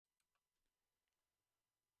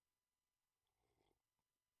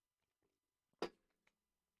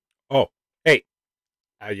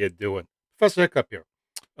How you doing? Professor Hiccup here.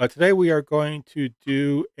 Today we are going to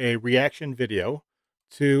do a reaction video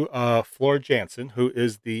to Floor Jansen, who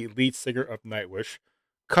is the lead singer of Nightwish,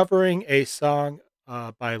 covering a song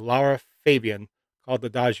by Lara Fabian called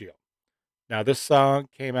ADAGIO. Now, this song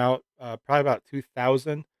came out probably about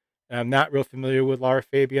 2000, and I'm not real familiar with Lara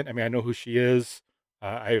Fabian. I mean, I know who she is.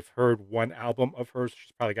 I've heard one album of hers.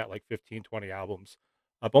 She's probably got like 15, 20 albums.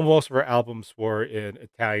 But most of her albums were in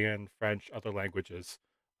Italian, French, other languages.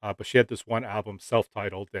 But she had this one album,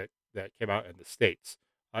 self-titled, that came out in the States.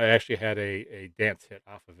 I actually had a dance hit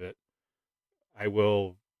off of it. I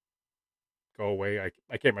will go away. I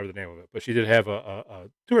can't remember the name of it, but she did have a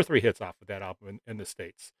two or three hits off of that album in the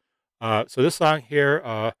States. So this song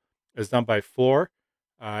here is done by Floor.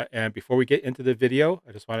 And before we get into the video,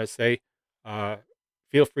 I just want to say,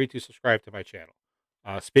 feel free to subscribe to my channel.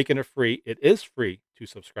 Speaking of free, it is free to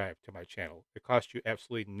subscribe to my channel. It costs you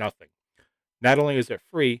absolutely nothing. Not only is it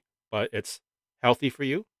free, but it's healthy for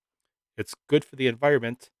you, it's good for the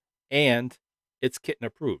environment, and it's kitten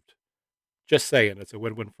approved. Just saying, it's a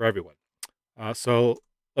win-win for everyone. So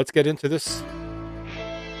let's get into this.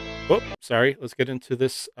 Oh, sorry. Let's get into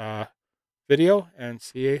this video and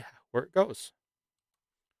see where it goes.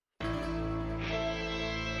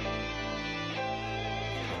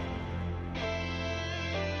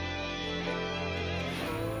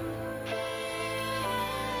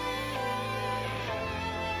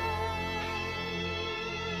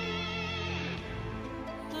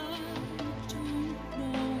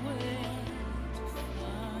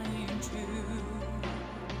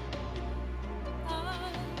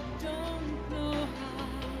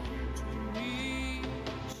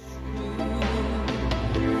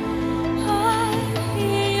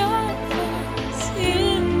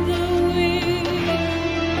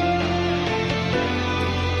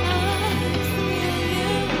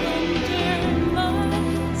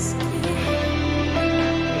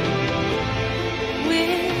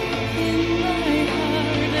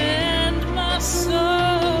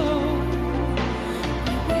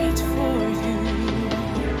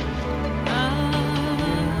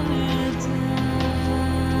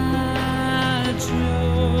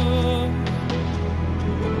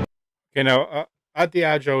 Okay, now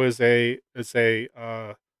adagio is a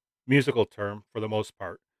musical term for the most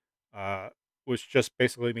part, which just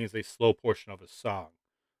basically means a slow portion of a song.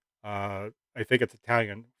 I think it's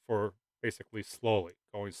Italian for basically slowly,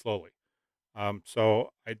 going slowly.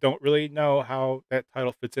 So I don't really know how that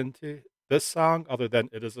title fits into this song, other than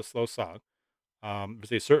it is a slow song.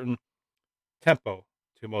 There's a certain tempo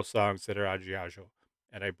to most songs that are adagio,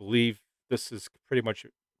 and I believe this is pretty much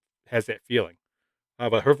has that feeling.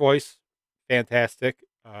 But her voice, fantastic,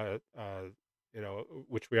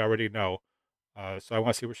 which we already know. So I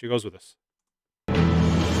want to see where she goes with this.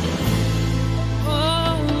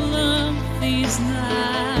 All of these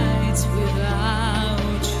nights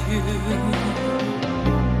without you,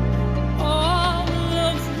 all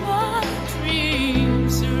of my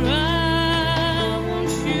dreams around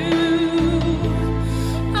you,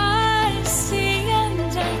 I see and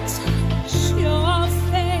I touch your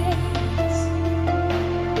face,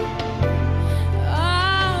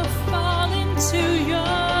 I fall into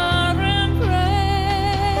your embrace.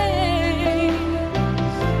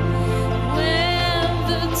 When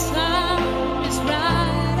the time is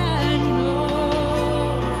right, I know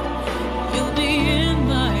you'll be in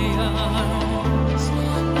my arms.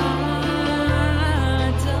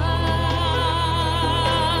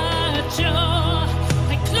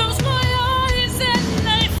 I close my eyes and I.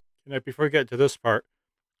 Now, before we get to this part,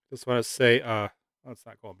 I just want to say, it's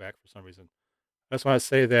not going back for some reason. I just want to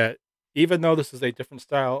say that even though this is a different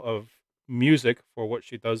style of music for what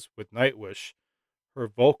she does with Nightwish, her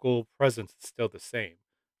vocal presence is still the same,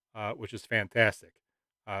 which is fantastic.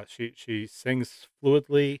 She sings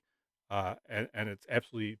fluidly, and it's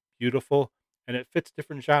absolutely beautiful, and it fits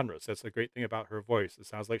different genres. That's the great thing about her voice. It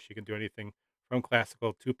sounds like she can do anything from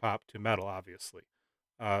classical to pop to metal, obviously.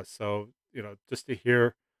 So, just to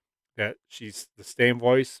hear that she's the same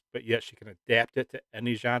voice, but yet she can adapt it to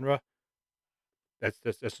any genre, that's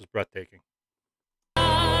just breathtaking.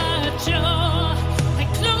 I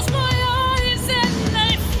close my eyes and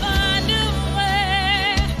I find a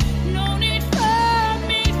way. No need for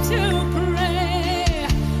me to pray.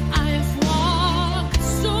 I've walked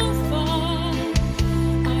so far,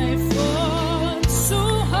 I've fought so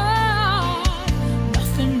hard,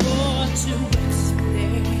 nothing more to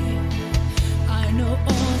explain. I know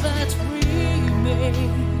all that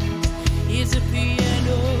remains is a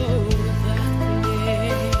piano that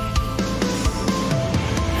plays.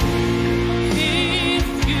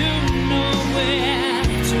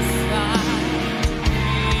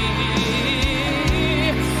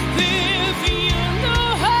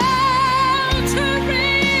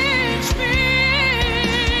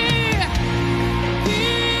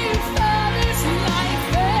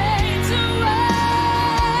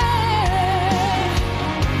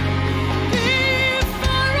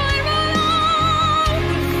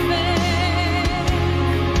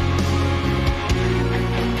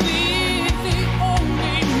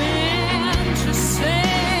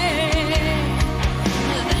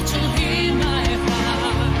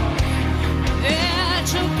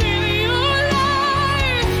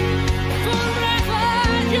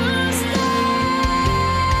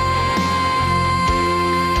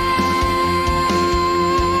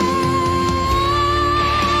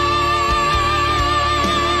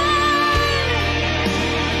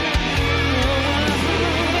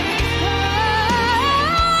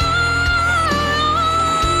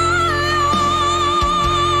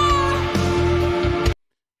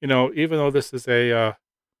 even though this is a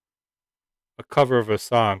cover of a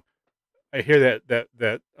song, I hear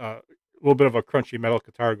that little bit of a crunchy metal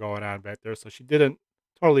guitar going on back there. So she didn't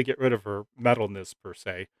totally get rid of her metalness per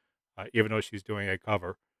se, even though she's doing a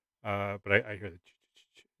cover. But I hear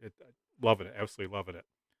loving it, absolutely loving it.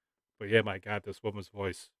 But yeah, my God, this woman's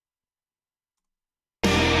voice.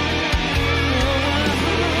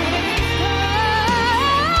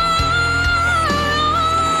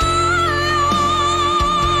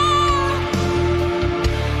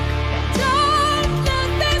 Don't let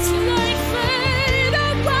this light fade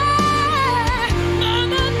away. No,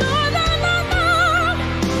 no, no, no, no, no.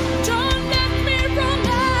 Don't let me run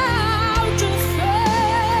out of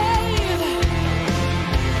faith.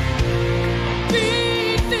 Be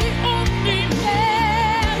the only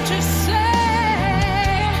man to say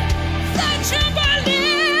that you believe.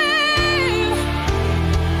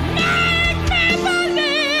 Make me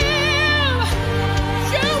believe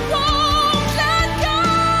you won't let go.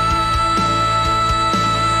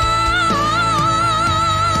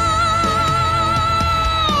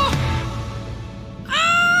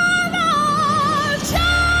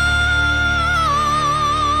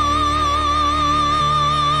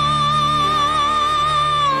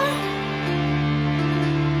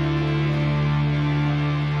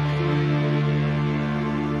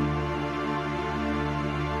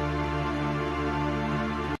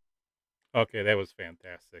 Okay, that was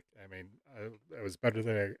fantastic. I mean, it was better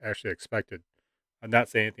than I actually expected. I'm not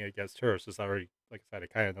saying anything against her. It's just I already, like I said, I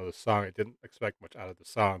kind of know the song. I didn't expect much out of the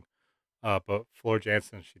song. But Floor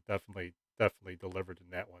Jansen, she definitely delivered in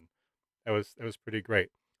that one. That was pretty great.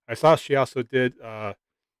 I saw she also did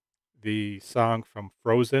the song from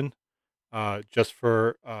Frozen. Just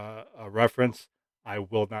for a reference, I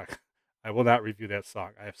will not I will not review that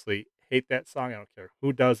song. I absolutely hate that song. I don't care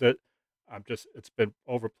who does it. It's been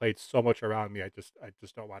overplayed so much around me. I just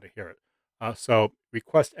don't want to hear it. So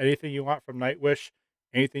request anything you want from Nightwish,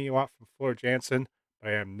 anything you want from Floor Jansen, but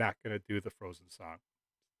I am not going to do the Frozen song.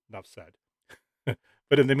 Enough said.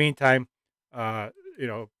 But in the meantime, uh,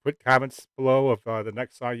 put comments below of the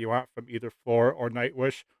next song you want from either Floor or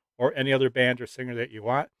Nightwish or any other band or singer that you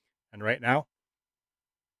want. And right now,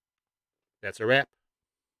 that's a wrap.